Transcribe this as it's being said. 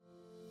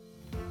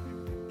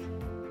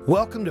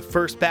Welcome to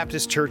First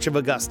Baptist Church of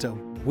Augusta.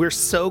 We're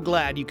so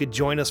glad you could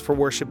join us for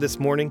worship this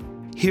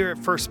morning. Here at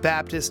First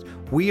Baptist,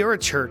 we are a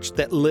church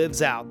that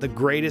lives out the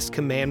greatest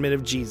commandment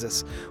of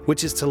Jesus,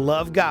 which is to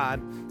love God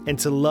and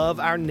to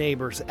love our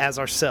neighbors as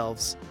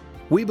ourselves.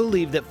 We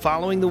believe that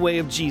following the way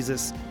of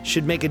Jesus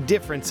should make a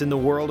difference in the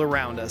world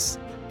around us.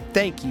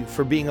 Thank you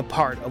for being a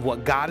part of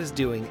what God is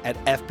doing at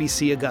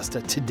FBC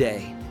Augusta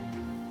today.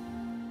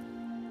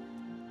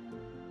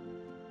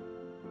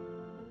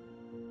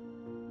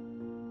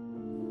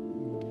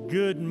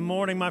 Good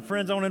morning, my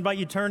friends. I want to invite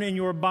you to turn in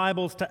your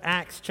Bibles to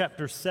Acts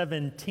chapter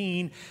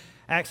 17.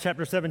 Acts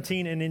chapter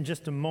 17, and in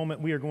just a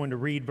moment, we are going to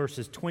read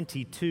verses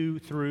 22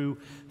 through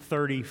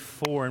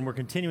 34. And we're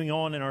continuing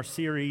on in our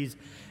series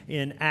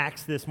in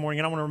Acts this morning.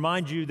 And I want to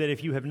remind you that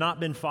if you have not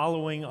been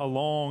following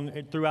along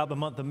throughout the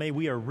month of May,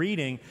 we are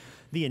reading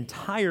the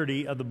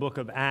entirety of the book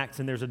of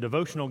Acts, and there's a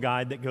devotional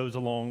guide that goes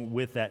along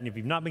with that. And if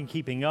you've not been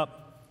keeping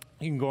up,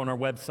 you can go on our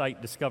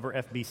website,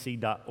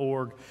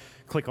 discoverfbc.org.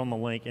 Click on the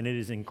link, and it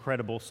is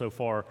incredible so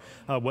far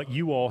what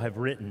you all have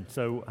written.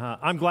 So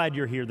I'm glad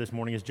you're here this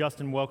morning. As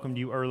Justin welcomed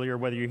you earlier,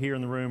 whether you're here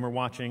in the room or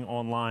watching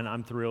online,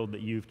 I'm thrilled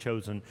that you've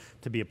chosen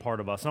to be a part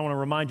of us. And I want to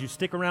remind you,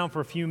 stick around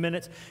for a few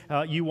minutes,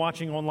 you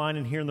watching online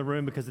and here in the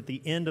room, because at the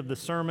end of the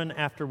sermon,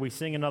 after we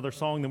sing another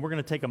song, then we're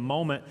going to take a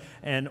moment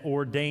and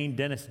ordain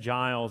Dennis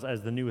Giles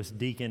as the newest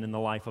deacon in the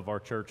life of our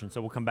church. And so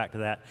we'll come back to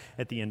that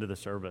at the end of the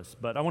service.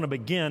 But I want to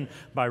begin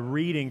by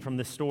reading from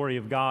the story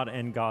of God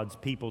and God's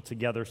people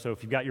together. So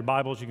if you've got your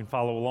Bibles, you can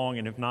follow along,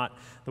 and if not,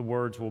 the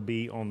words will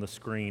be on the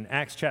screen.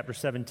 Acts chapter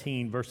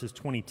 17, verses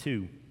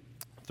 22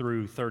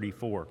 through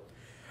 34.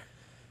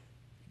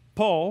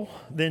 Paul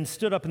then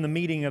stood up in the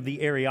meeting of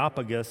the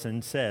Areopagus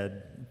and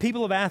said,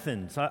 "People of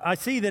Athens, I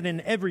see that in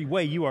every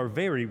way you are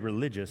very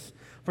religious.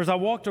 For as I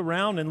walked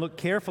around and looked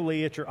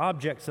carefully at your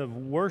objects of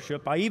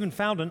worship, I even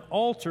found an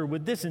altar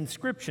with this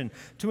inscription,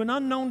 'To an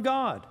unknown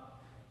God.'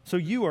 So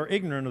you are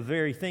ignorant of the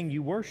very thing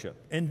you worship.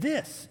 And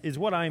this is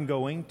what I am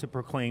going to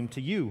proclaim to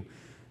you.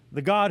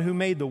 The God who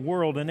made the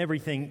world and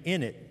everything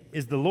in it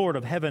is the Lord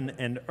of heaven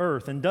and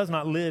earth, and does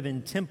not live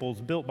in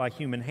temples built by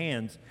human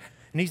hands.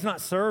 And he's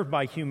not served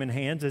by human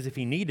hands as if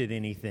he needed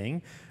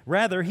anything.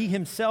 Rather, he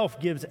himself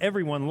gives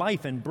everyone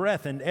life and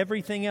breath and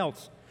everything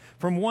else.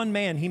 From one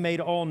man he made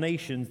all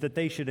nations, that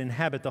they should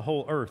inhabit the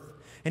whole earth.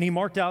 And he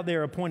marked out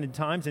their appointed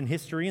times in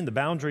history and the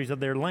boundaries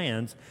of their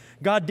lands.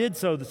 God did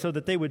so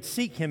that they would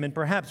seek him and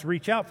perhaps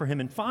reach out for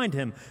him and find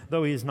him,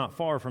 though he is not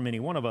far from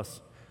any one of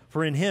us.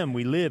 For in him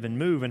we live and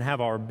move and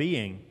have our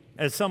being.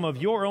 As some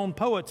of your own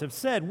poets have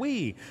said,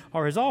 we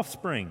are his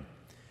offspring.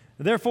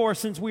 Therefore,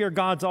 since we are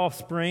God's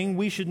offspring,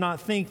 we should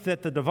not think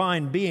that the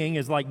divine being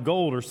is like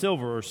gold or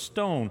silver or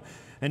stone,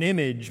 an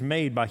image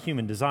made by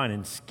human design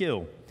and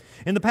skill.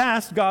 In the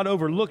past, God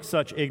overlooked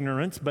such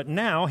ignorance, but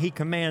now he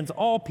commands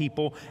all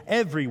people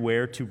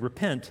everywhere to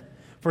repent.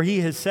 For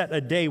he has set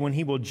a day when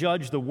he will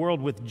judge the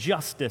world with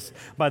justice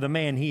by the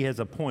man he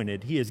has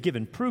appointed. He has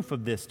given proof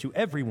of this to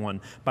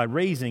everyone by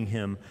raising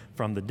him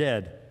from the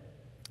dead."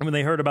 And when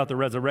they heard about the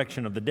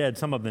resurrection of the dead,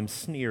 some of them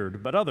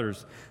sneered, but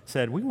others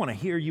said, "We want to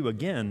hear you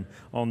again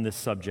on this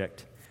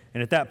subject."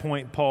 And at that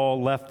point,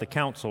 Paul left the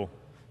council.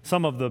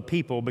 Some of the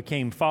people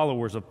became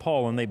followers of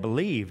Paul, and they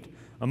believed.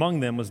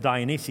 Among them was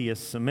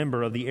Dionysius, a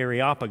member of the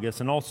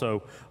Areopagus, and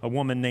also a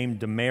woman named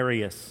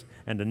Damaris,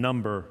 and a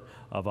number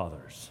of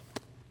others.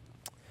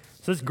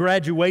 So it's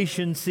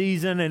graduation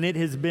season, and it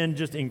has been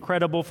just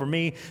incredible for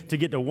me to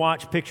get to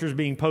watch pictures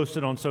being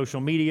posted on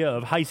social media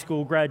of high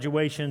school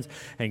graduations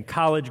and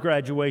college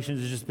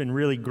graduations. It's just been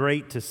really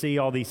great to see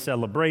all these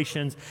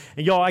celebrations.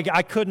 And y'all,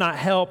 I could not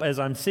help as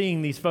I'm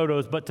seeing these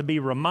photos but to be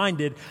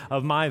reminded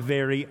of my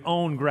very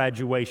own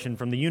graduation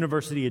from the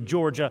University of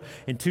Georgia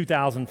in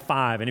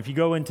 2005. And if you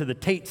go into the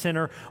Tate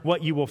Center,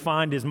 what you will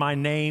find is my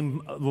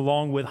name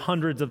along with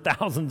hundreds of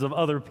thousands of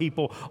other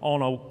people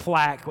on a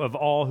plaque of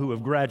all who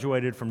have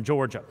graduated from Georgia.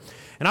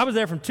 And I was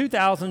there from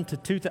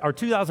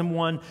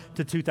 2001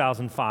 to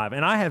 2005.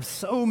 And I have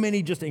so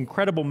many just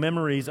incredible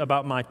memories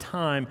about my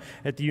time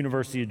at the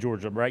University of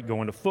Georgia, right?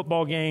 Going to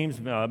football games,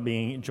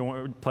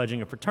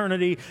 pledging a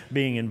fraternity,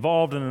 being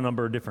involved in a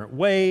number of different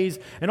ways.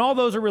 And all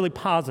those are really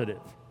positive.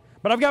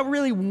 But I've got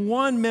really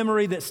one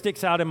memory that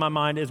sticks out in my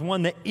mind as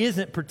one that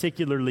isn't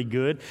particularly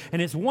good, and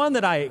it's one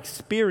that I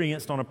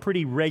experienced on a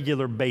pretty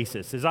regular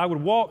basis. As I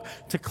would walk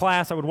to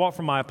class, I would walk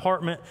from my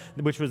apartment,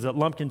 which was at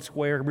Lumpkin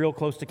Square, real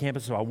close to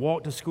campus, so I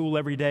walked to school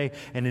every day,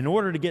 and in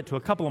order to get to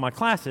a couple of my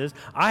classes,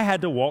 I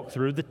had to walk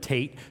through the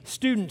Tate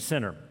Student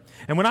Center.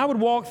 And when I would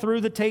walk through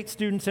the Tate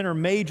Student Center,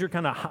 major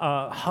kind of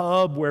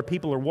hub where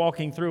people are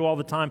walking through all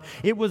the time,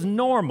 it was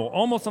normal,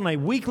 almost on a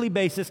weekly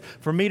basis,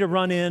 for me to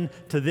run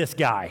into this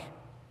guy.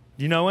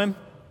 Do you know him?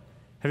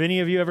 Have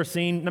any of you ever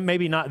seen,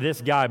 maybe not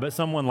this guy, but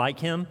someone like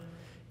him?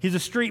 He's a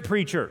street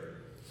preacher.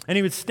 And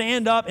he would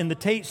stand up in the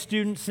Tate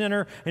Student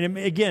Center. And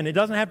again, it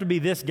doesn't have to be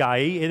this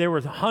guy. There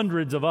were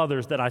hundreds of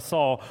others that I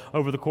saw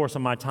over the course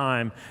of my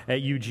time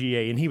at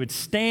UGA. And he would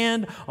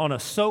stand on a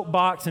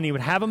soapbox and he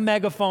would have a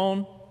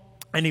megaphone.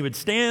 And he would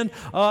stand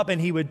up and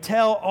he would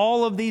tell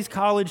all of these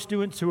college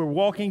students who were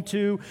walking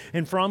to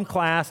and from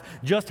class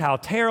just how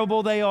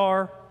terrible they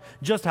are,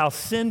 just how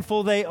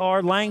sinful they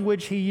are.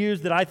 Language he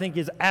used that I think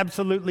is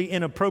absolutely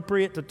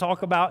inappropriate to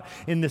talk about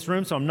in this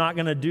room, so I'm not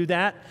going to do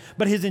that.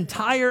 But his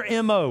entire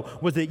MO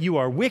was that you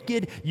are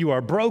wicked, you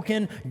are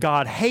broken,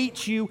 God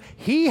hates you,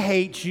 he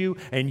hates you,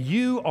 and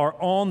you are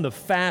on the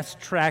fast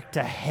track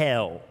to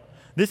hell.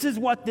 This is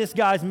what this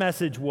guy's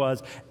message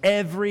was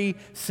every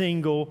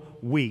single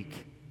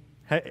week.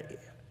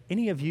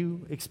 Any of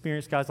you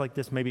experienced guys like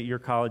this, maybe at your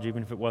college,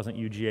 even if it wasn't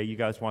UGA, you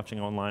guys watching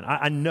online?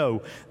 I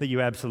know that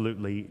you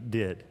absolutely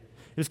did.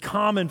 It was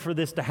common for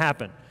this to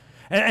happen.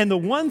 And the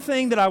one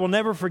thing that I will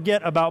never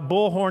forget about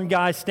Bullhorn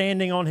Guy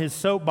standing on his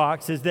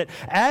soapbox is that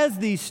as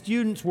these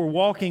students were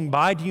walking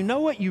by, do you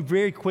know what you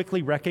very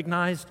quickly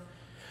recognized?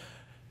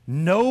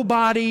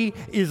 Nobody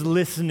is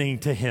listening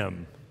to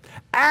him.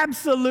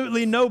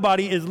 Absolutely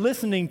nobody is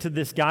listening to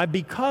this guy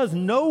because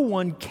no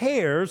one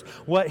cares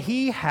what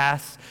he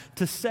has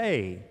to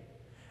say.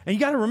 And you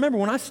got to remember,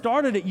 when I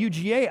started at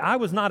UGA, I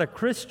was not a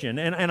Christian,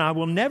 and I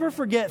will never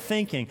forget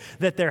thinking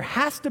that there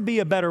has to be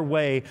a better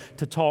way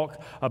to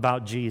talk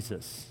about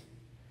Jesus.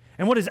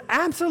 And what is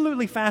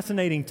absolutely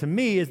fascinating to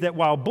me is that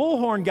while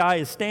Bullhorn Guy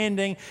is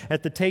standing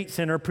at the Tate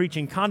Center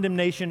preaching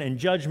condemnation and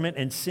judgment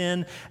and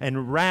sin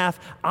and wrath,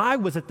 I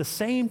was at the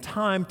same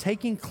time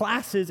taking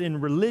classes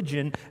in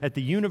religion at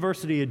the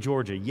University of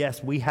Georgia.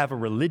 Yes, we have a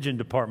religion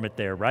department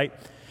there, right?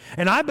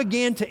 And I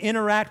began to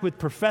interact with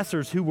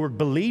professors who were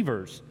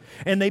believers,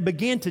 and they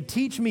began to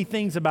teach me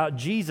things about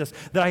Jesus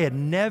that I had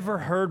never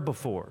heard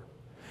before.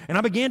 And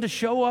I began to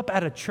show up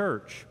at a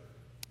church.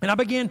 And I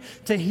began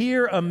to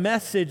hear a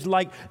message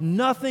like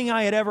nothing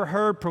I had ever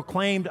heard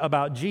proclaimed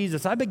about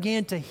Jesus. I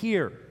began to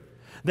hear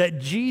that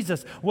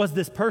Jesus was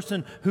this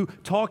person who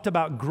talked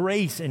about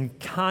grace and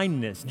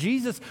kindness.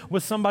 Jesus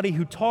was somebody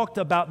who talked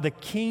about the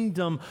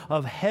kingdom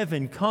of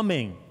heaven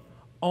coming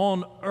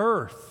on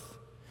earth.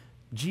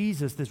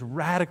 Jesus, this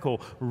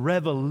radical,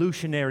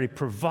 revolutionary,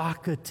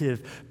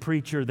 provocative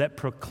preacher that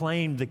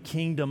proclaimed the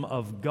kingdom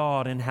of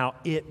God and how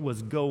it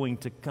was going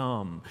to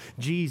come.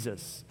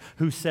 Jesus,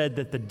 who said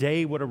that the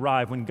day would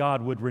arrive when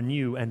God would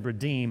renew and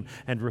redeem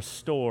and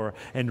restore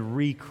and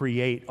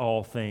recreate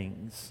all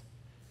things.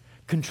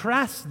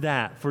 Contrast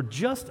that for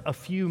just a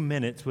few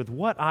minutes with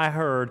what I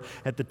heard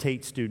at the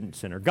Tate Student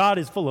Center. God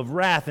is full of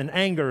wrath and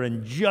anger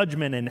and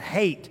judgment and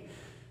hate.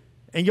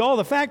 And y'all,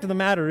 the fact of the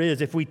matter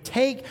is, if we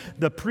take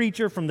the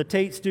preacher from the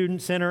Tate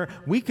Student Center,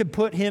 we could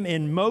put him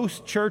in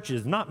most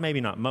churches, maybe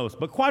not most,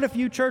 but quite a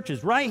few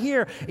churches right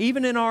here,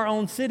 even in our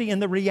own city.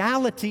 And the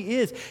reality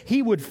is,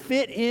 he would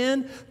fit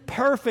in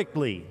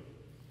perfectly.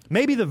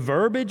 Maybe the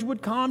verbiage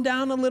would calm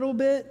down a little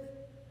bit,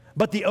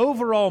 but the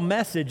overall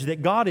message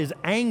that God is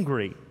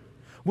angry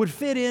would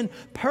fit in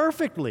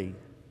perfectly.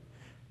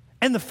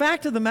 And the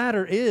fact of the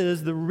matter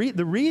is, the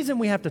reason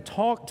we have to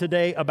talk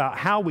today about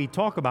how we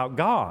talk about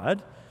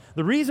God,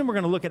 the reason we're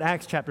going to look at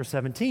Acts chapter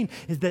 17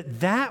 is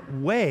that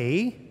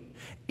way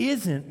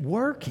isn't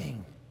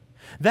working.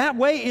 That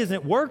way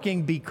isn't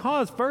working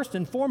because, first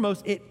and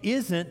foremost, it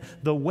isn't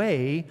the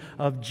way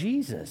of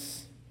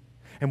Jesus.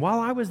 And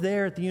while I was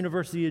there at the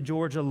University of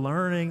Georgia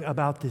learning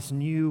about this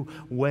new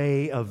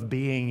way of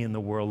being in the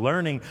world,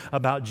 learning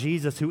about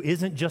Jesus who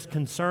isn't just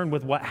concerned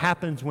with what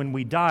happens when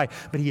we die,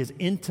 but he is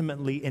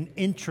intimately and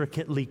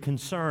intricately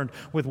concerned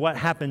with what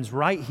happens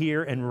right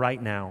here and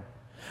right now,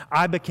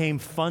 I became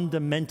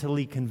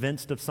fundamentally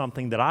convinced of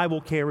something that I will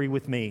carry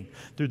with me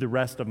through the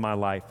rest of my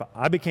life.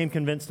 I became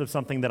convinced of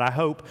something that I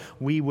hope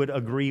we would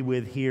agree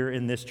with here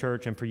in this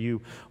church and for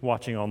you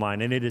watching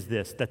online, and it is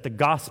this, that the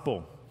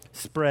gospel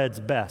spreads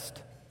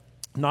best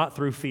not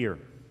through fear,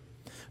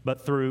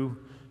 but through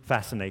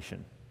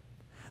fascination.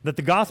 That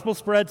the gospel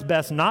spreads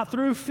best not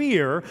through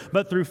fear,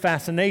 but through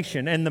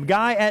fascination. And the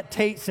guy at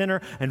Tate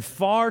Center and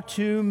far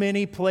too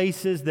many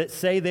places that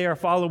say they are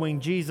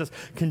following Jesus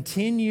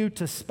continue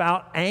to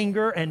spout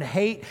anger and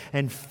hate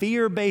and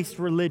fear-based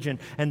religion.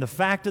 And the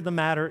fact of the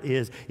matter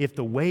is, if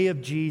the way of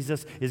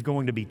Jesus is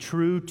going to be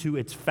true to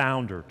its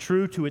founder,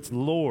 true to its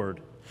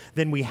Lord,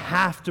 then we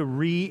have to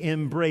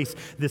re-embrace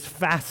this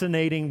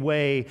fascinating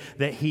way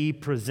that he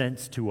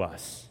presents to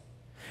us.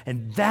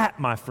 And that,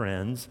 my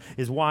friends,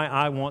 is why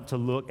I want to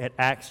look at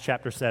Acts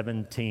chapter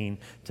 17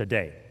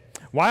 today.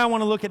 Why I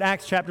want to look at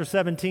Acts chapter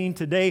 17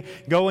 today,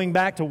 going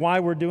back to why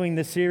we're doing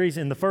this series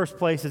in the first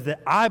place, is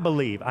that I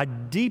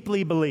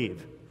deeply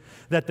believe,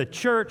 that the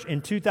church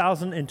in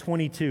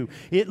 2022,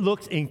 it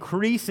looks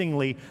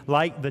increasingly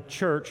like the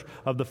church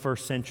of the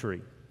first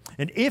century.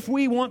 And if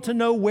we want to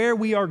know where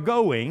we are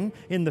going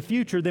in the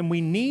future, then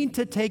we need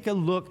to take a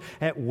look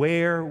at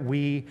where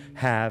we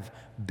have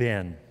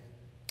been.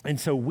 And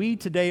so we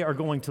today are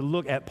going to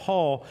look at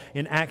Paul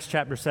in Acts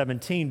chapter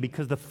 17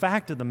 because the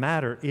fact of the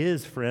matter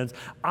is, friends,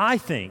 I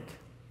think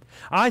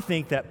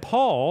that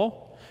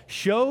Paul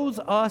shows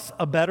us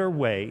a better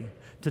way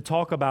to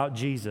talk about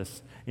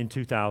Jesus in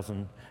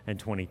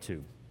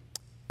 2022.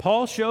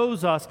 Paul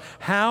shows us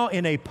how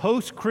in a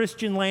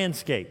post-Christian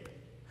landscape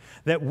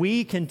that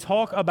we can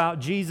talk about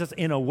Jesus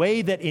in a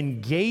way that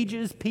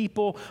engages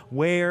people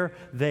where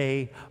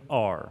they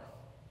are.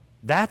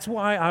 That's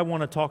why I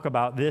want to talk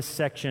about this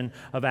section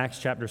of Acts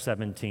chapter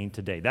 17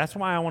 today. That's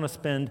why I want to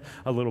spend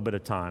a little bit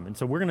of time. And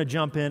so we're going to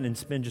jump in and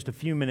spend just a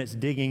few minutes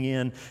digging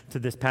in to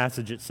this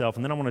passage itself,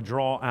 and then I want to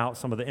draw out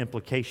some of the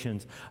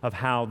implications of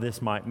how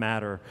this might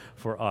matter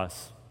for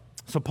us.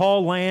 So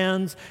Paul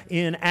lands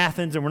in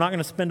Athens, and we're not going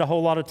to spend a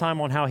whole lot of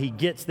time on how he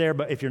gets there,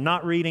 but if you're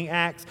not reading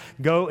Acts,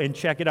 go and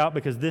check it out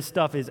because this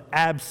stuff is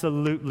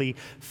absolutely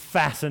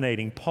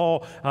fascinating.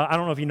 Paul, I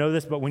don't know if you know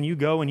this, but when you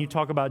go and you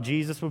talk about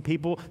Jesus with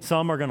people,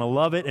 some are going to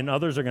love it and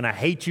others are going to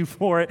hate you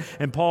for it,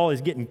 and Paul is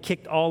getting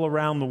kicked all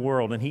around the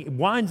world. And he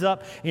winds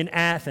up in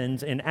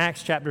Athens in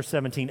Acts chapter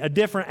 17, a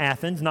different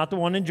Athens, not the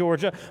one in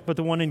Georgia, but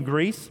the one in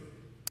Greece.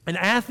 And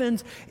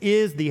Athens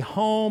is the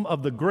home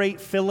of the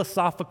great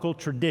philosophical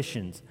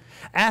traditions.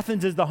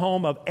 Athens is the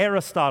home of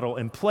Aristotle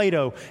and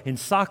Plato and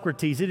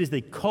Socrates. It is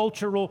the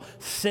cultural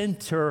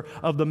center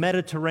of the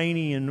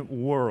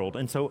Mediterranean world.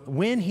 And so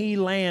when he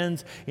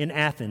lands in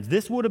Athens,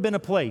 this would have been a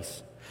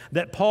place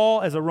that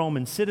Paul, as a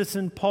Roman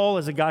citizen, Paul,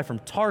 as a guy from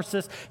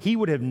Tarsus, he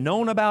would have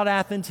known about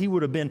Athens. He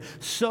would have been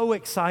so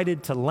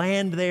excited to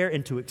land there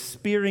and to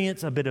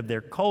experience a bit of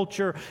their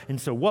culture. And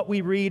so what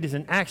we read is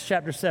in Acts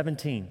chapter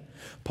 17.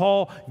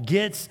 Paul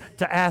gets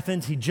to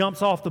Athens, he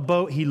jumps off the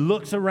boat, he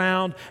looks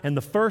around, and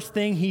the first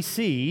thing he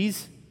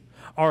sees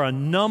are a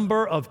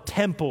number of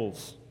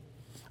temples,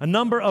 a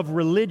number of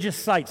religious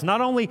sites,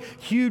 not only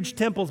huge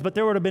temples, but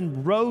there would have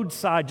been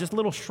roadside, just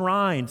little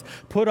shrines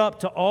put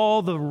up to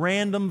all the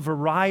random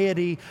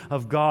variety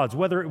of gods,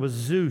 whether it was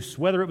Zeus,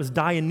 whether it was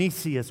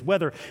Dionysius,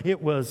 whether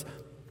it was,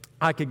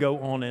 I could go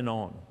on and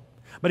on.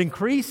 But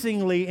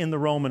increasingly in the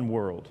Roman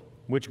world,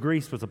 which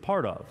Greece was a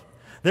part of,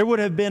 there would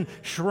have been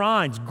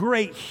shrines,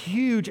 great,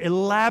 huge,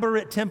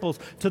 elaborate temples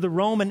to the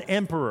Roman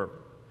emperor.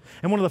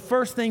 And one of the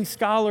first things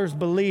scholars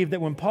believe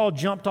that when Paul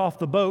jumped off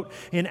the boat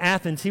in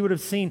Athens, he would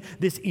have seen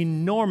this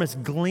enormous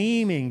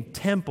gleaming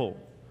temple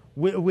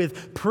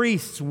with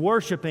priests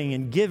worshiping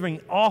and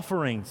giving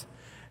offerings.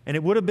 And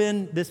it would have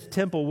been, this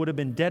temple would have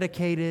been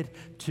dedicated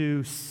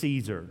to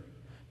Caesar,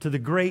 to the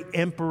great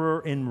emperor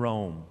in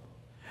Rome.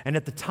 And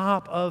at the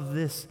top of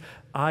this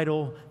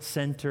idol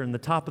center and the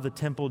top of the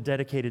temple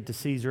dedicated to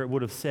Caesar, it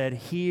would have said,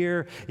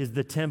 "Here is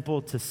the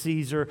temple to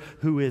Caesar,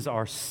 who is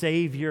our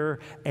Savior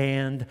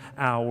and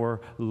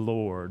our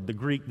Lord." The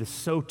Greek, the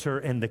soter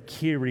and the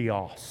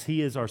kyrios.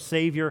 He is our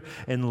Savior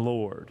and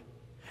Lord.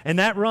 And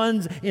that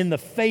runs in the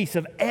face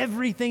of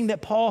everything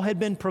that Paul had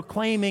been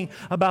proclaiming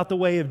about the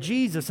way of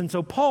Jesus. And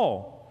so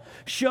Paul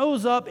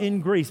shows up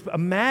in Greece,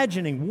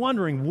 imagining,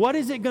 wondering, what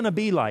is it going to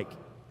be like?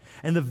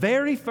 And the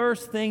very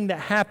first thing that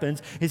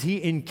happens is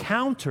he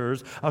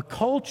encounters a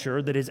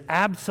culture that is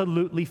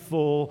absolutely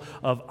full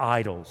of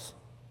idols.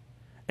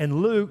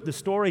 And Luke, the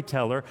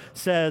storyteller,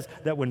 says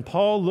that when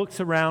Paul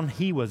looks around,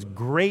 he was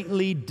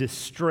greatly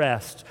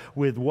distressed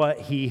with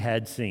what he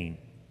had seen.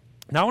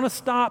 Now I want to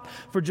stop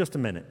for just a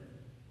minute.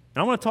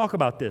 I want to talk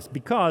about this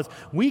because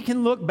we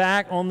can look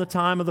back on the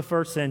time of the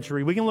first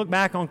century. We can look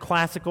back on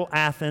classical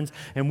Athens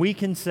and we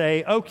can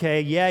say,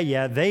 okay,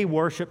 yeah, they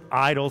worship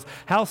idols.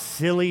 How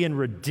silly and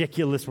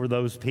ridiculous were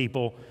those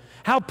people?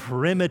 How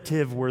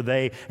primitive were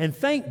they? And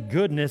thank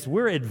goodness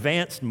we're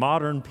advanced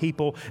modern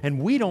people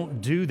and we don't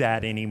do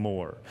that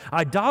anymore.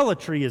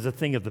 Idolatry is a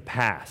thing of the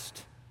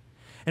past.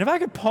 And if I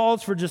could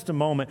pause for just a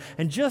moment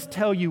and just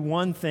tell you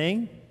one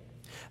thing,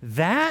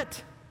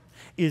 that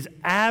is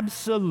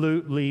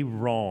absolutely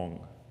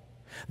wrong.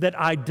 That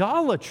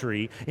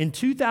idolatry in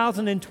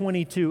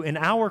 2022 in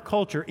our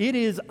culture, it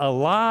is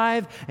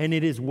alive and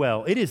it is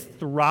well. It is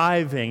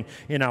thriving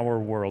in our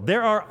world.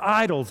 There are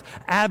idols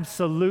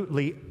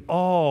absolutely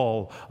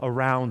all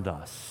around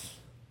us.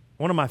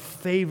 One of my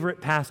favorite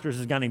pastors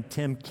is a guy named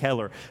Tim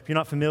Keller. If you're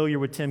not familiar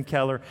with Tim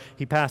Keller,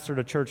 he pastored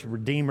a church,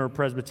 Redeemer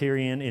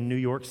Presbyterian in New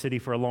York City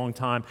for a long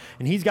time.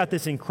 And he's got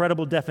this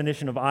incredible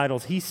definition of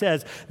idols. He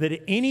says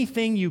that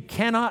anything you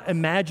cannot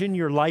imagine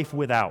your life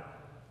without,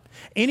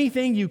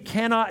 anything you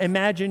cannot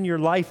imagine your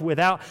life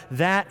without,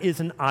 that is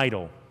an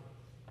idol.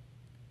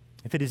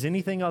 If it is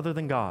anything other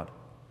than God,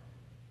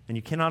 and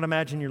you cannot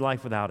imagine your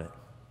life without it,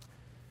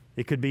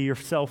 it could be your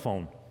cell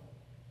phone.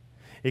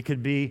 It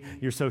could be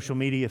your social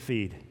media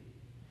feed.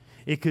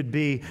 It could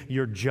be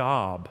your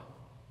job.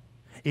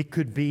 It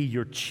could be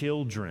your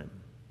children.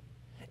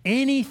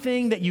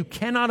 Anything that you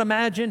cannot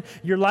imagine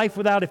your life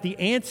without, if the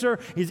answer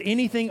is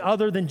anything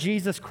other than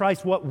Jesus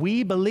Christ, what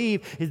we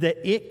believe is that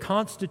it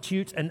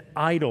constitutes an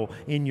idol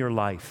in your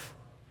life.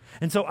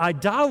 And so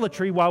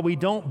idolatry, while we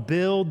don't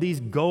build these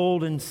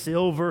gold and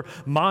silver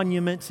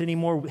monuments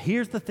anymore,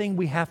 here's the thing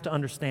we have to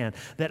understand,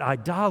 that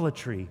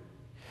idolatry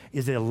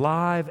is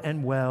alive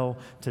and well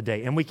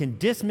today. And we can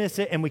dismiss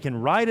it and we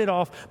can write it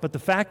off, but the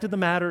fact of the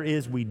matter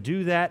is we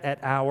do that at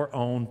our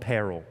own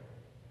peril.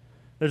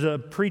 There's a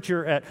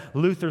preacher at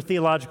Luther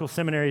Theological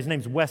Seminary, his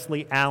name's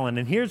Wesley Allen,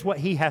 and here's what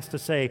he has to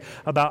say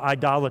about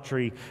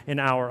idolatry in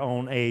our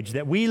own age,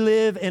 that we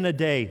live in a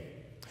day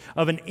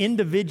of an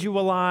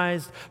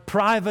individualized,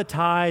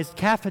 privatized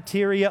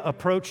cafeteria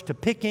approach to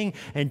picking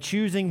and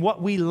choosing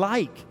what we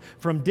like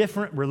from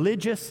different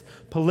religious,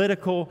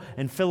 political,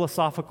 and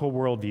philosophical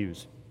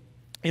worldviews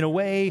in a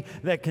way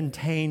that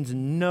contains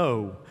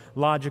no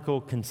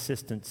logical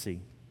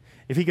consistency.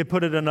 If he could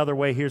put it another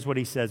way, here's what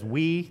he says: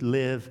 we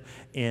live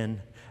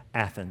in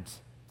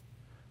Athens.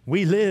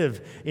 We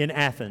live in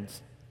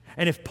Athens.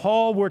 And if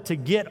Paul were to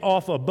get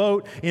off a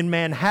boat in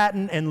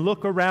Manhattan and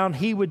look around,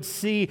 he would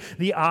see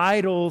the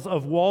idols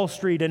of Wall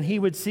Street, and he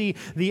would see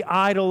the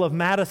idol of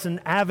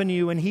Madison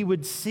Avenue, and he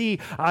would see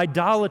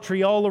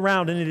idolatry all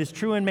around. And it is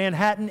true in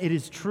Manhattan, it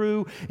is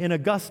true in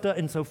Augusta.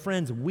 And so,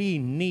 friends, we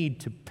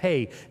need to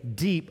pay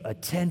deep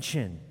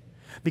attention,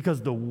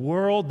 because the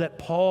world that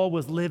Paul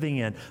was living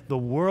in, the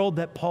world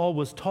that Paul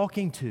was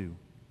talking to,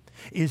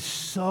 is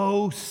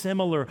so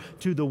similar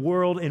to the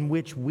world in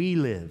which we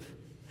live.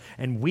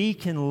 And we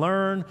can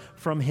learn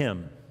from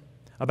him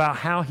about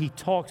how he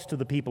talks to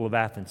the people of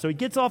Athens. So he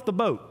gets off the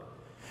boat.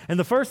 And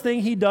the first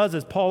thing he does,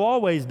 as Paul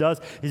always does,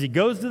 is he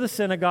goes to the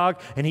synagogue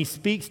and he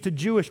speaks to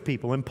Jewish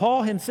people. And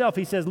Paul himself,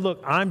 he says,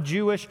 look, I'm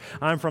Jewish.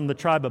 I'm from the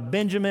tribe of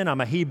Benjamin.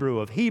 I'm a Hebrew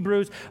of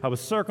Hebrews. I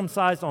was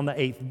circumcised on the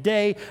 8th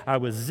day. I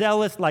was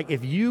zealous. Like,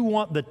 if you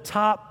want the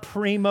top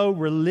primo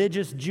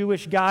religious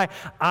Jewish guy,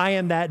 I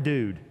am that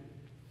dude.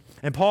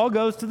 And Paul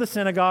goes to the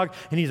synagogue,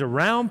 and he's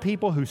around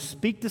people who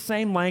speak the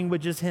same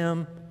language as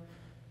him,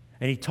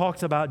 and he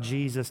talks about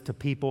Jesus to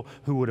people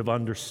who would have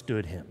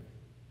understood him.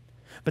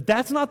 But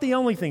that's not the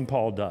only thing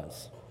Paul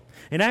does.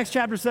 In Acts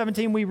chapter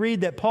 17, we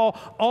read that Paul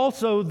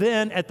also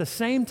then, at the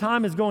same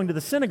time as going to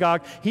the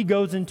synagogue, he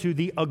goes into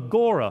the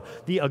agora.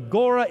 The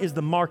agora is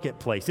the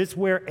marketplace. It's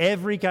where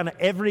every kind of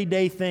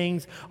everyday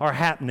things are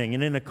happening.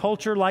 And in a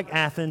culture like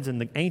Athens, in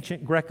the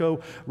ancient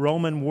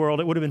Greco-Roman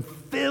world, it would have been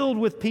filled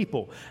with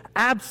people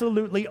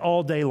absolutely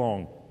all day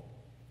long.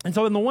 And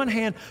so on the one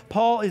hand,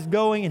 Paul is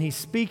going and he's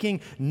speaking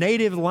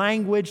native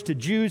language to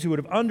Jews who would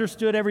have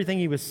understood everything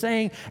he was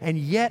saying, and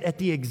yet at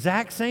the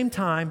exact same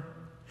time,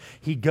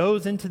 he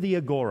goes into the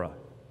agora,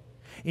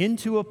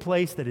 into a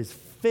place that is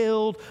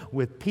filled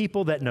with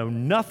people that know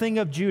nothing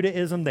of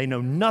Judaism, they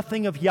know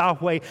nothing of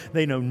Yahweh,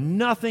 they know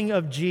nothing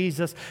of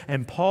Jesus,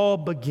 and Paul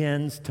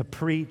begins to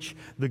preach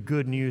the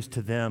good news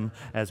to them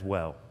as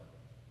well.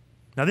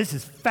 Now, this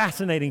is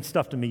fascinating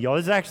stuff to me, y'all.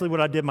 This is actually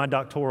what I did my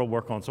doctoral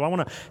work on, so I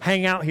want to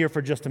hang out here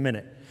for just a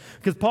minute.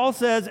 Because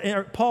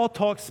Paul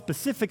talks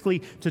specifically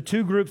to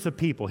two groups of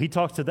people. He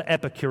talks to the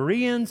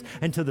Epicureans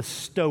and to the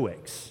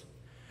Stoics.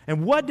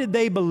 And what did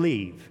they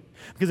believe?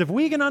 Because if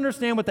we can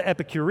understand what the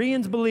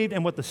Epicureans believed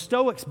and what the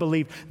Stoics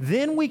believed,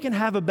 then we can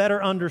have a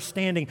better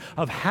understanding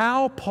of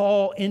how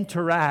Paul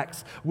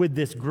interacts with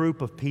this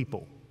group of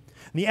people.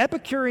 The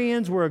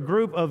Epicureans were a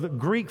group of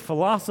Greek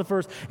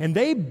philosophers, and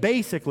they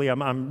basically,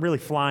 I'm really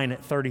flying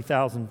at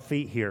 30,000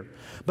 feet here,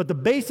 but the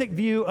basic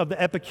view of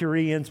the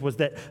Epicureans was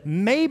that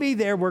maybe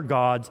there were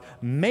gods,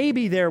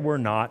 maybe there were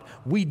not.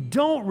 We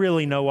don't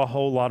really know a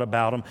whole lot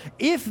about them.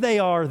 If they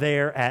are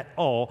there at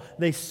all,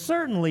 they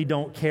certainly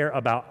don't care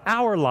about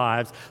our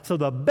lives. So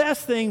the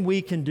best thing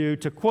we can do,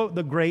 to quote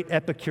the great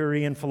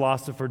Epicurean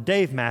philosopher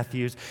Dave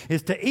Matthews,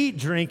 is to eat,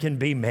 drink, and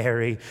be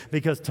merry,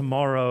 because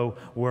tomorrow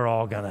we're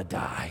all going to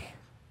die.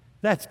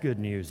 That's good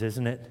news,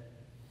 isn't it?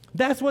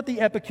 That's what the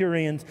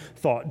Epicureans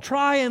thought.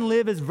 Try and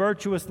live as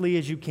virtuously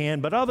as you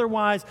can, but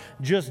otherwise,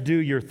 just do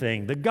your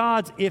thing. The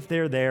gods, if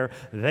they're there,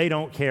 they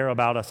don't care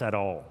about us at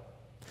all.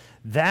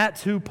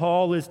 That's who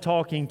Paul is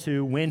talking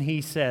to when he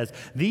says,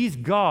 these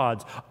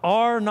gods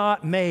are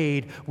not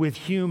made with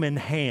human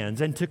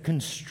hands, and to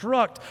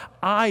construct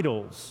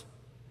idols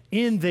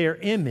in their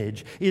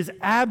image is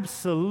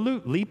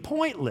absolutely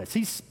pointless.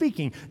 He's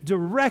speaking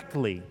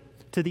directly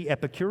to the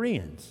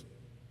Epicureans.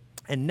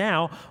 And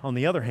now, on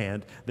the other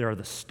hand, there are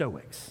the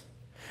Stoics.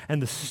 And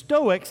the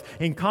Stoics,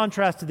 in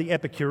contrast to the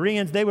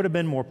Epicureans, they would have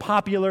been more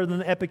popular than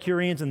the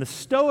Epicureans. And the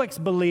Stoics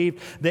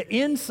believed that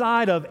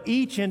inside of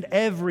each and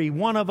every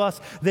one of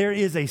us, there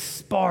is a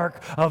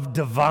spark of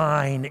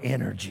divine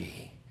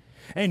energy.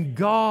 And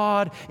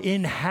God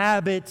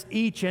inhabits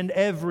each and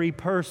every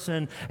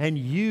person, and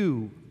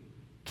you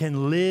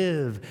can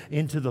live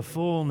into the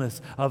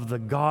fullness of the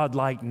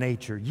godlike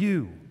nature.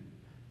 You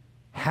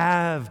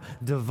have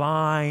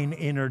divine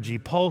energy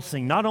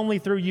pulsing not only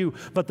through you,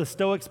 but the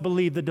Stoics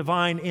believe the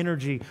divine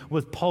energy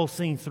was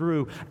pulsing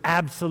through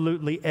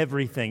absolutely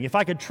everything. If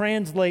I could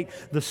translate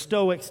the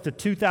Stoics to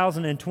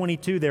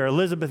 2022, they're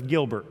Elizabeth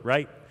Gilbert,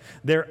 right?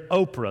 They're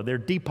Oprah, they're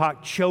Deepak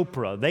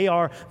Chopra. They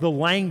are the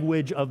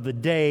language of the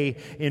day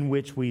in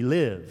which we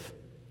live.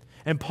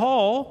 And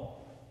Paul,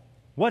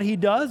 what he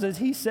does is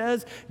he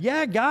says,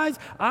 yeah, guys,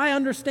 I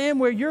understand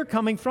where you're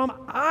coming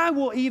from. I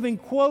will even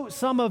quote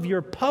some of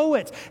your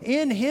poets.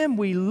 In him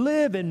we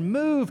live and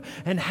move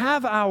and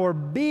have our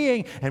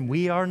being, and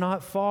we are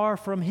not far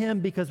from him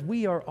because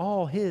we are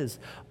all his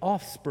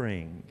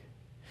offspring.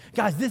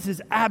 Guys, this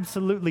is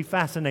absolutely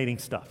fascinating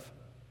stuff,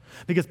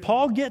 because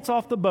Paul gets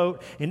off the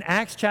boat in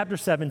Acts chapter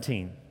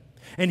 17,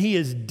 and he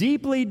is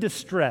deeply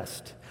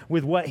distressed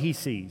with what he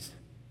sees.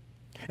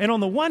 And on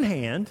the one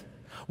hand,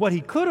 What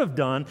he could have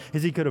done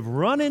is he could have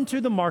run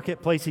into the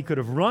marketplace, he could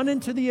have run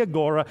into the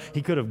agora,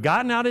 he could have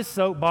gotten out his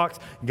soapbox,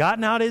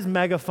 gotten out his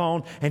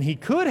megaphone, and he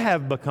could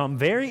have become,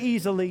 very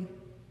easily,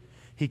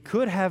 he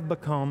could have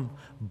become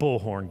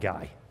Bullhorn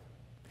Guy.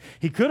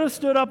 He could have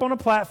stood up on a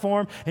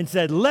platform and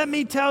said, let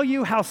me tell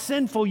you how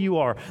sinful you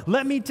are.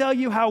 Let me tell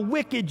you how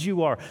wicked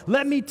you are.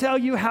 Let me tell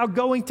you how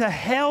going to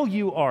hell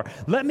you are.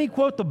 Let me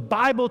quote the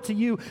Bible to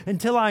you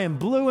until I am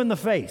blue in the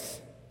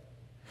face.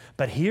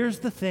 But here's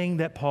the thing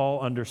that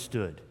Paul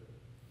understood,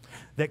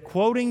 that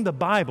quoting the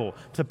Bible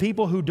to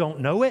people who don't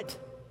know it,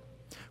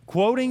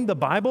 quoting the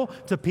Bible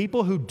to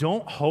people who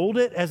don't hold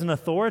it as an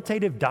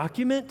authoritative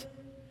document,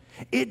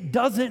 it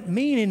doesn't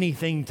mean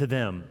anything to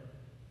them.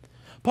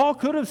 Paul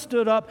could have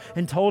stood up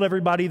and told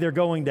everybody they're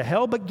going to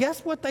hell, but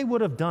guess what they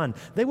would have done?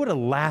 They would have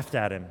laughed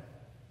at him.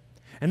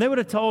 And they would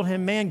have told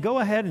him, man, go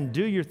ahead and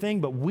do your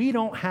thing, but we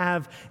don't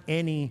have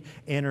any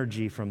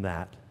energy from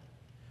that.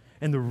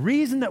 And the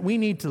reason that we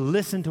need to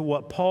listen to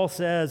what Paul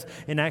says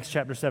in Acts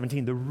chapter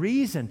 17, the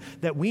reason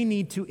that we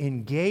need to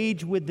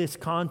engage with this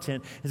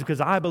content is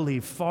because I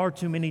believe far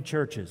too many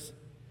churches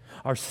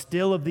are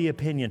still of the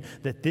opinion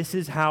that this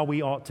is how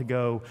we ought to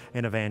go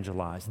and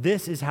evangelize.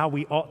 This is how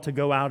we ought to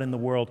go out in the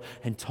world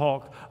and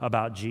talk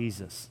about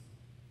Jesus.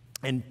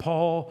 And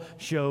Paul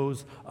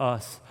shows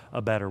us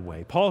a better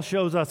way. Paul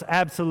shows us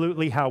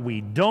absolutely how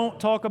we don't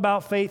talk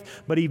about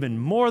faith, but even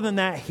more than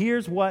that,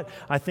 here's what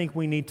I think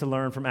we need to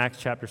learn from Acts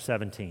chapter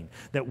 17.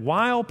 That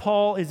while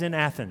Paul is in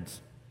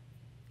Athens,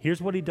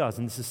 here's what he does,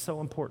 and this is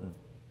so important.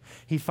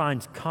 He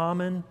finds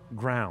common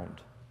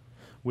ground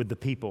with the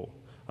people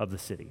of the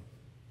city.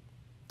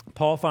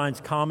 Paul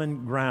finds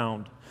common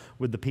ground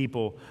with the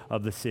people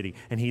of the city.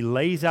 And he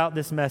lays out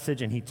this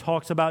message, and he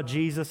talks about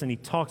Jesus, and he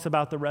talks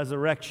about the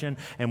resurrection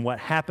and what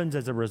happens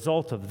as a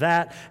result of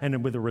that,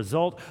 and with the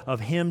result of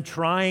him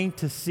trying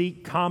to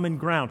seek common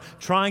ground,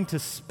 trying to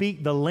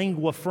speak the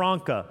lingua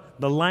franca,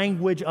 the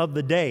language of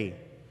the day,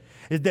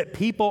 is that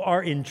people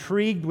are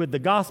intrigued with the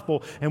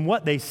gospel, and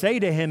what they say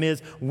to him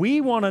is,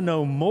 we want to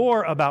know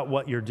more about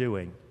what you're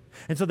doing.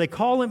 And so they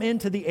call him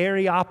into the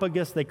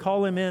Areopagus, they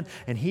call him in,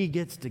 and he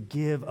gets to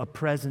give a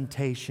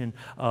presentation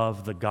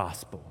of the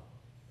gospel.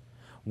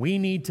 We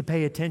need to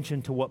pay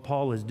attention to what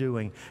Paul is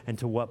doing and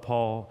to what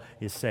Paul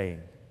is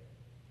saying.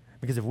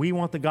 Because if we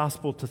want the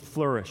gospel to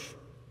flourish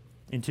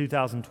in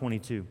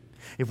 2022,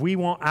 if we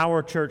want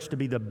our church to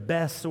be the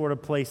best sort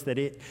of place that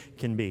it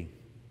can be,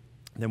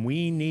 then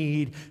we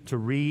need to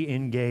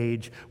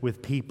re-engage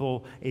with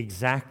people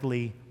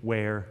exactly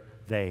where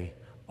they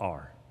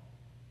are.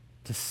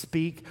 To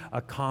speak a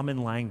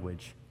common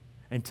language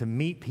and to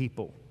meet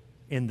people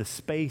in the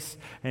space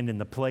and in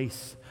the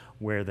place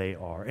where they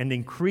are. And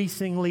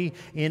increasingly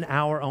in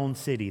our own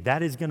city,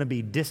 that is going to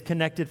be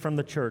disconnected from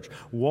the church,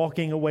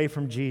 walking away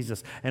from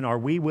Jesus. And are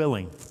we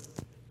willing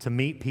to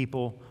meet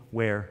people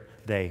where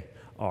they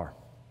are?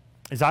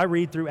 As I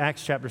read through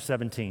Acts chapter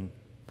 17,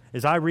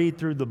 as I read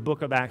through the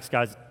book of Acts,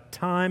 guys,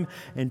 time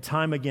and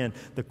time again,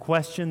 the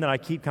question that I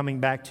keep coming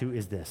back to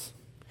is this: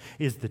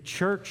 is the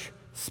church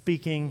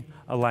speaking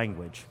a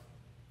language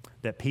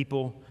that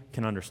people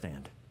can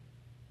understand?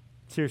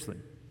 Seriously.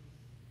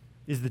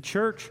 Is the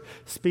church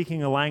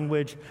speaking a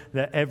language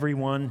that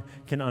everyone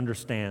can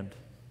understand?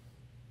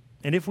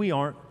 And if we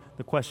aren't,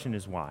 the question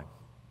is why.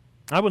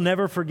 I will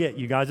never forget,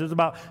 you guys, it was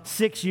about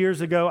 6 years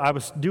ago. I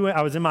was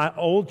in my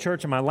old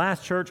church, in my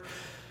last church,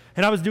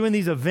 and I was doing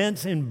these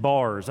events in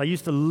bars. I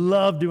used to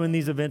love doing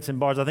these events in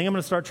bars. I think I'm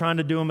going to start trying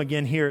to do them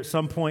again here at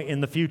some point in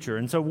the future.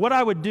 And so what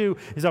I would do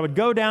is I would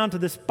go down to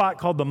this spot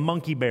called the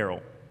Monkey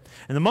Barrel.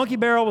 And the Monkey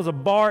Barrel was a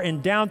bar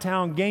in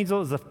downtown Gainesville.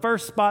 It was the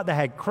first spot that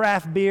had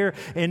craft beer,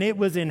 and it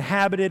was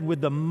inhabited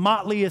with the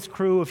motliest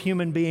crew of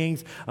human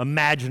beings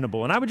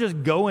imaginable. And I would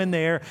just go in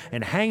there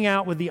and hang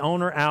out with the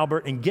owner,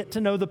 Albert, and get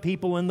to know the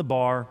people in the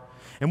bar.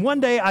 And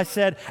one day I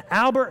said,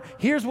 Albert,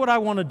 here's what I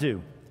want to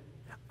do.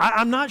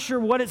 I'm not sure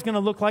what it's going to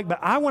look like, but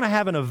I want to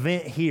have an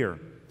event here,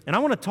 and I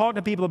want to talk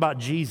to people about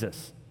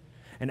Jesus.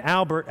 And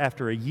Albert,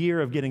 after a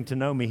year of getting to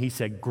know me, he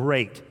said,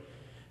 great,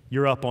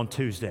 you're up on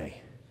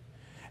Tuesday.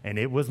 And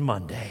it was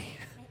Monday.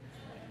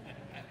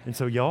 And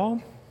so,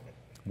 y'all,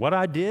 what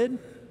I did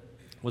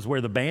was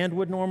where the band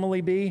would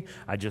normally be,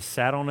 I just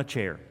sat on a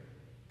chair.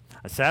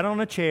 I sat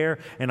on a chair,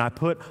 and I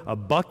put a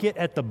bucket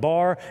at the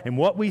bar, and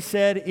what we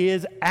said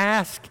is,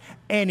 ask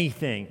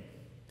anything.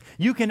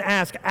 You can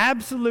ask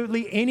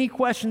absolutely any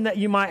question that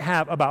you might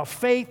have about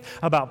faith,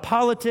 about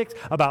politics,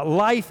 about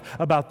life,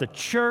 about the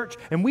church,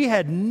 and we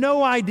had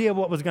no idea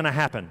what was going to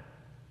happen.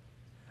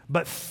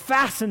 But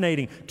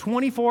fascinating,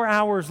 24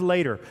 hours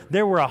later,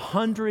 there were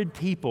 100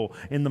 people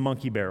in the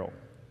Monkey Barrel.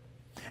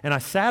 And I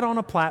sat on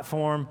a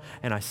platform,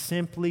 and I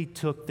simply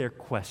took their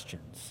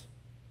questions,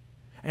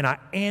 and I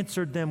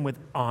answered them with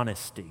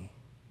honesty.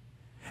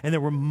 And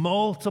there were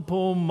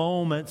multiple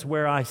moments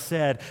where I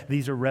said,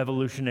 these are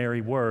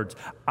revolutionary words,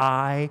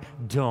 I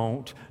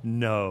don't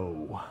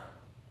know.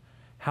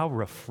 How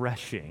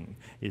refreshing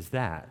is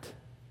that?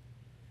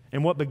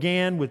 And what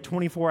began with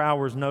 24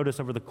 hours notice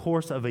over the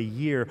course of a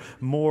year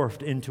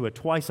morphed into a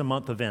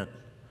twice-a-month event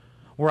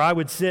where I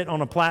would sit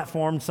on a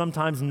platform,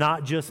 sometimes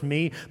not just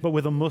me, but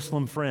with a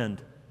Muslim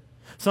friend.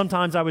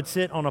 Sometimes I would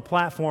sit on a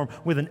platform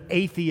with an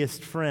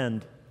atheist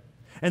friend.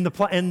 And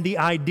the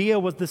idea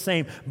was the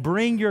same.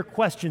 Bring your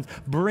questions,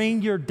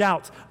 bring your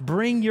doubts,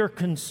 bring your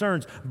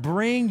concerns,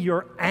 bring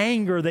your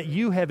anger that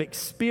you have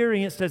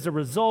experienced as a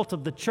result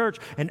of the church,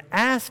 and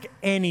ask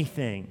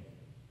anything.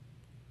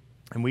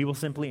 And we will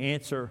simply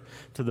answer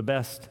to the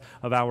best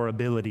of our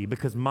ability,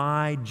 because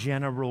my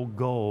general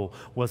goal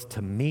was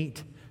to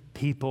meet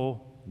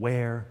people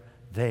where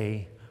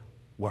they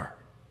were.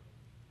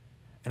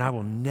 And I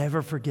will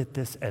never forget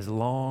this as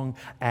long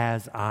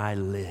as I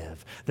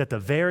live. That the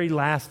very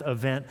last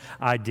event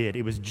I did,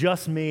 it was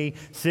just me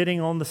sitting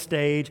on the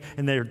stage,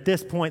 and there, at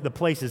this point, the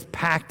place is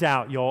packed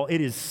out, y'all. It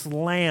is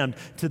slammed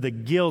to the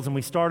gills, and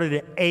we started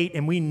at 8,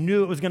 and we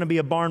knew it was going to be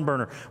a barn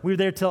burner. We were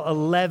there till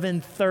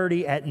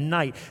 11:30 at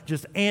night,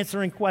 just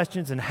answering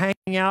questions and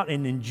hanging out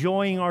and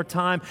enjoying our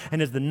time.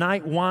 And as the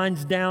night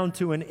winds down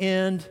to an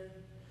end,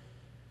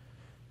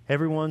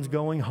 everyone's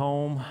going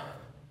home,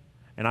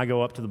 and I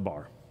go up to the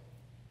bar.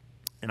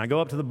 And I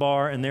go up to the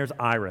bar, and there's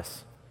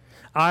Iris.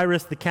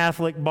 Iris, the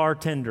Catholic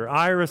bartender.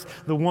 Iris,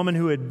 the woman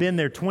who had been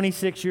there,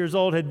 26 years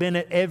old, had been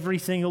at every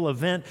single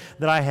event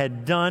that I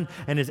had done.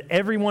 And as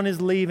everyone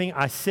is leaving,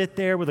 I sit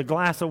there with a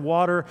glass of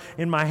water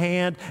in my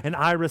hand, and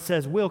Iris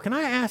says, "Will, can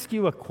I ask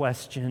you a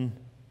question?"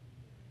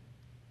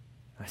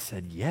 I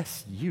said,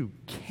 "Yes, you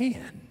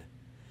can."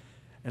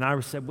 And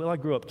Iris said, "Will, I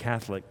grew up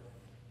Catholic,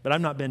 but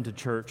I've not been to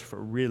church for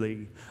a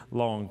really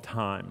long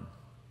time.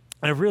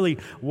 And I've really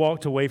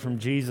walked away from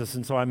Jesus,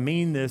 and so I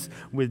mean this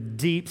with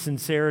deep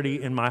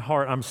sincerity in my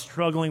heart. I'm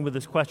struggling with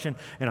this question,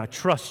 and I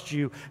trust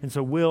you. And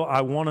so, Will, I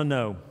want to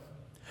know,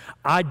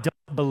 I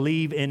don't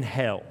believe in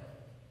hell.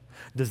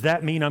 Does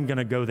that mean I'm going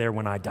to go there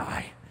when I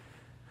die?"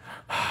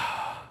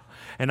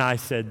 And I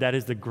said, "That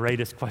is the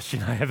greatest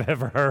question I have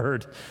ever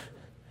heard."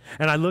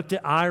 And I looked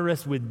at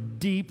Iris with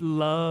deep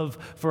love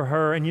for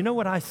her, and you know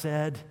what I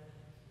said?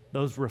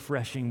 Those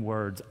refreshing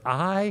words,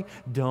 "I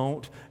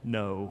don't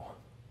know.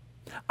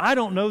 I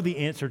don't know the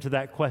answer to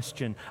that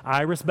question,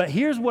 Iris, but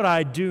here's what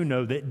I do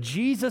know, that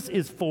Jesus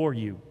is for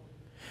you.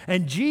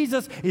 And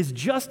Jesus is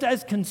just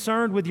as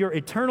concerned with your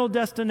eternal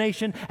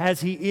destination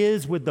as he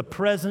is with the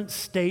present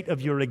state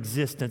of your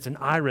existence." And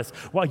Iris,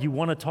 while you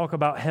want to talk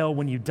about hell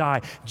when you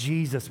die,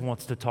 Jesus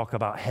wants to talk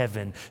about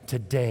heaven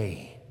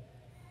today.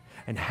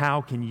 And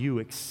how can you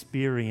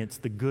experience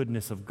the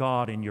goodness of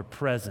God in your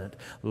present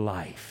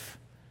life?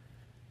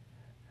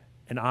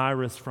 And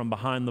Iris, from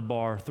behind the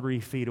bar,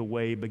 3 feet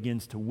away,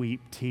 begins to weep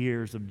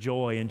tears of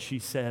joy. And she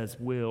says,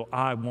 "Will,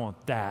 I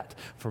want that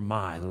for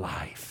my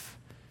life."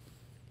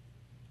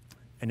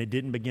 And it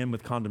didn't begin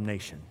with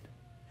condemnation.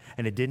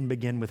 And it didn't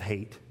begin with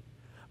hate.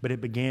 But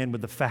it began with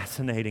the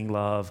fascinating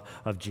love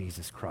of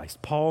Jesus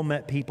Christ. Paul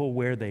met people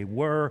where they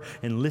were.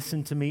 And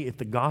listen to me, if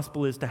the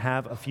gospel is to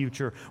have a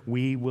future,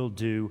 we will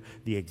do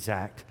the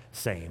exact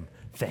same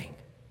thing.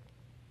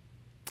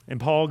 And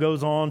Paul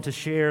goes on to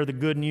share the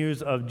good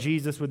news of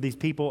Jesus with these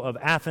people of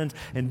Athens.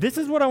 And this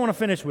is what I want to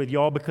finish with,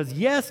 y'all, because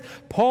yes,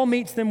 Paul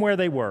meets them where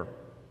they were.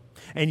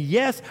 And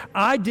yes,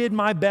 I did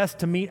my best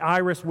to meet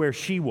Iris where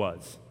she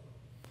was.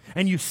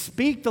 And you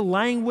speak the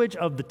language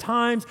of the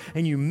times,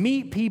 and you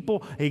meet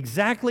people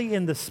exactly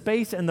in the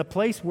space and the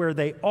place where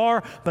they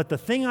are. But the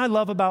thing I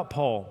love about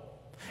Paul,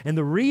 and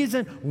the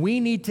reason we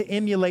need to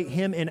emulate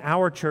him in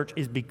our church,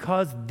 is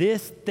because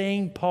this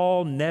thing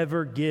Paul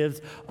never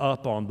gives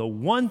up on. The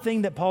one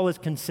thing that Paul is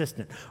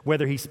consistent,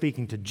 whether he's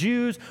speaking to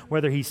Jews,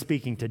 whether he's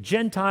speaking to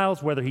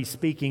Gentiles, whether he's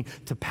speaking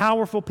to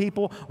powerful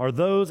people or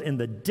those in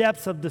the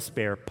depths of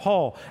despair,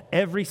 Paul,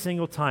 every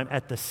single time,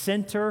 at the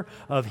center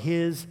of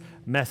his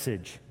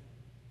message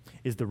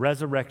is the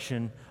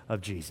resurrection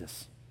of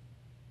Jesus.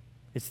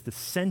 It's the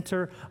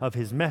center of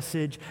his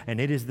message,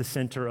 and it is the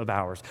center of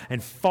ours.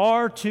 And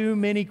far too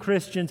many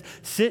Christians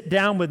sit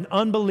down with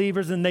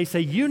unbelievers and they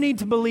say, "You need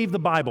to believe the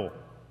Bible,"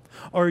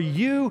 or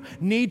 "You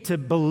need to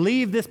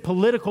believe this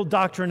political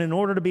doctrine in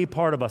order to be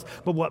part of us."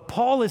 But what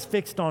Paul is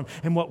fixed on,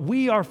 and what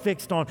we are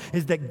fixed on,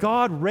 is that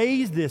God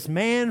raised this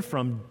man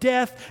from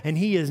death, and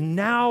he is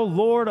now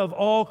Lord of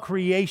all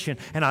creation.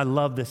 And I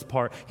love this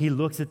part. He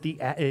looks at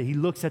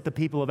the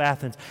people of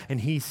Athens,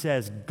 and he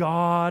says,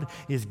 God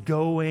is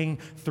going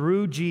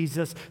through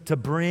Jesus to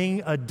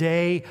bring a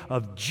day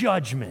of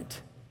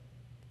judgment.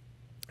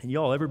 And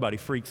y'all, everybody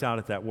freaks out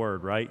at that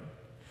word, right?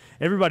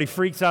 Everybody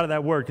freaks out at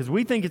that word because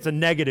we think it's a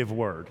negative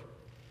word.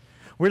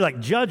 We're like,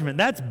 judgment,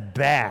 that's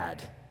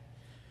bad.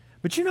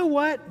 But you know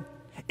what?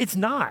 It's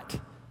not.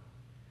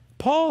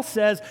 Paul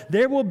says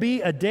there will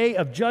be a day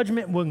of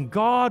judgment when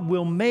God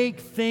will make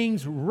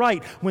things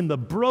right, when the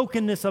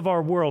brokenness of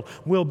our world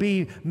will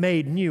be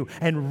made new,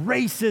 and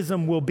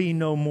racism will be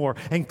no more,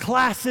 and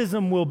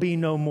classism will be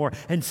no more,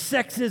 and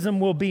sexism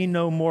will be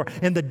no more,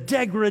 and the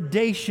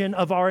degradation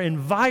of our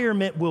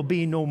environment will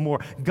be no more.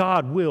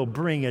 God will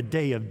bring a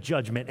day of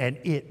judgment, and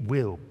it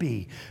will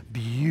be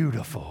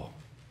beautiful.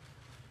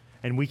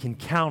 And we can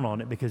count on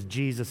it because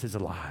Jesus is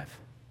alive.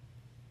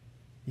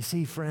 You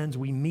see, friends,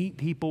 we meet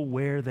people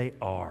where they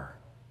are.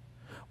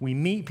 We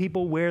meet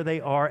people where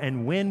they are,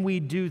 and when we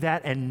do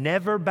that and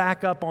never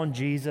back up on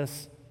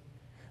Jesus,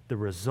 the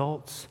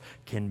results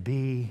can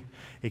be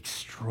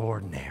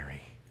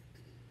extraordinary.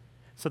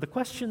 So the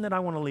question that I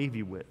want to leave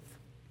you with,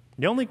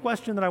 the only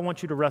question that I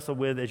want you to wrestle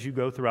with as you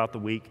go throughout the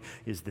week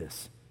is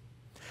this.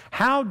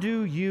 How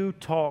do you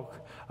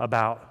talk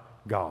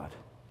about God?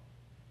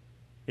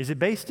 Is it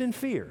based in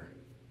fear?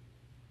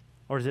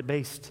 Or is it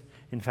based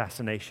in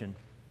fascination?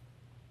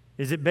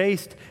 Is it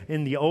based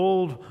in the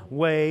old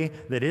way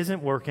that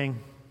isn't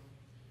working?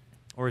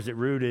 Or is it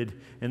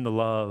rooted in the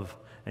love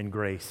and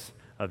grace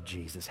of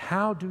Jesus?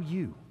 How do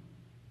you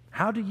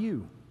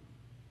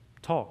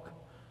talk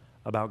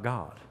about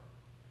God?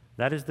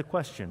 That is the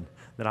question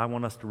that I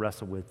want us to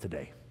wrestle with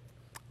today.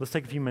 Let's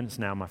take a few minutes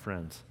now, my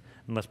friends,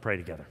 and let's pray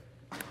together.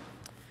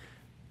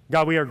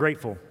 God, we are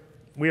grateful.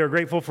 We are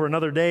grateful for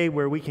another day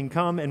where we can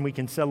come and we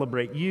can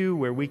celebrate you,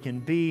 where we can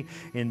be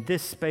in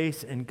this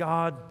space. And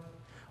God,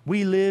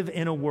 we live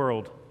in a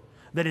world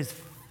that is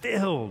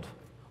filled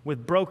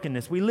with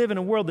brokenness. We live in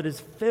a world that is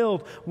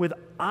filled with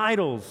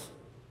idols.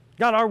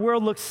 God, our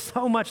world looks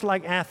so much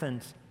like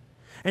Athens.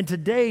 And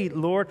today,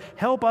 Lord,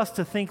 help us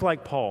to think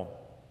like Paul.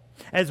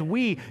 As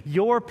we,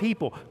 your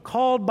people,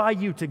 called by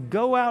you to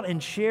go out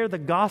and share the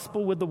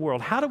gospel with the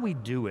world, how do we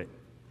do it?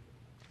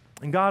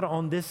 And God,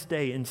 on this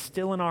day,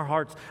 instill in our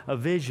hearts a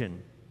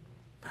vision,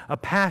 a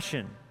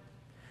passion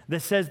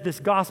that says this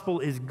gospel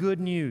is good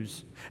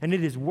news and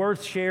it is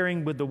worth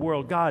sharing with the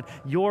world. God,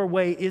 your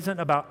way isn't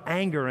about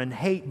anger and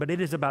hate, but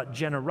it is about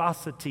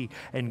generosity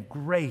and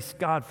grace,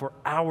 God, for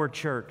our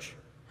church.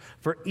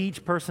 For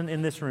each person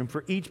in this room,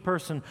 for each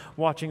person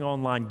watching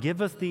online,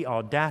 give us the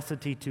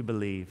audacity to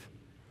believe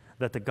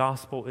that the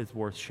gospel is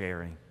worth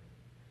sharing.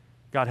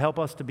 God, help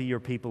us to be your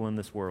people in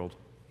this world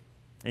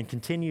and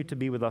continue to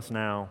be with us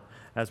now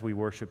as we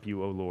worship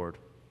you, O Lord.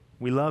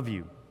 We love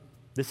you.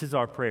 This is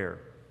our prayer,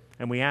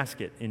 and we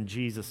ask it in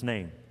Jesus'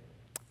 name.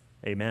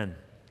 Amen.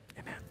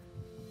 Amen.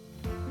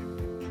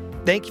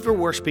 Thank you for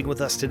worshiping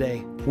with us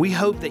today. We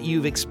hope that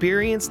you've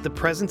experienced the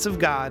presence of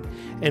God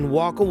and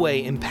walk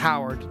away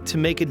empowered to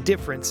make a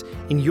difference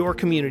in your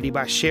community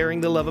by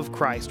sharing the love of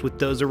Christ with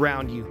those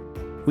around you.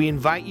 We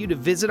invite you to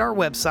visit our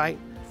website,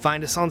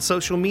 find us on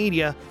social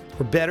media,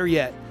 or better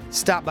yet,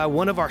 stop by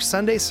one of our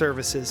Sunday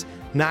services,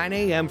 9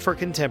 a.m. for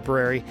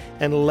contemporary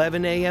and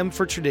 11 a.m.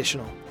 for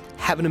traditional.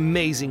 Have an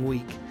amazing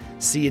week.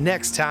 See you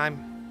next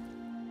time.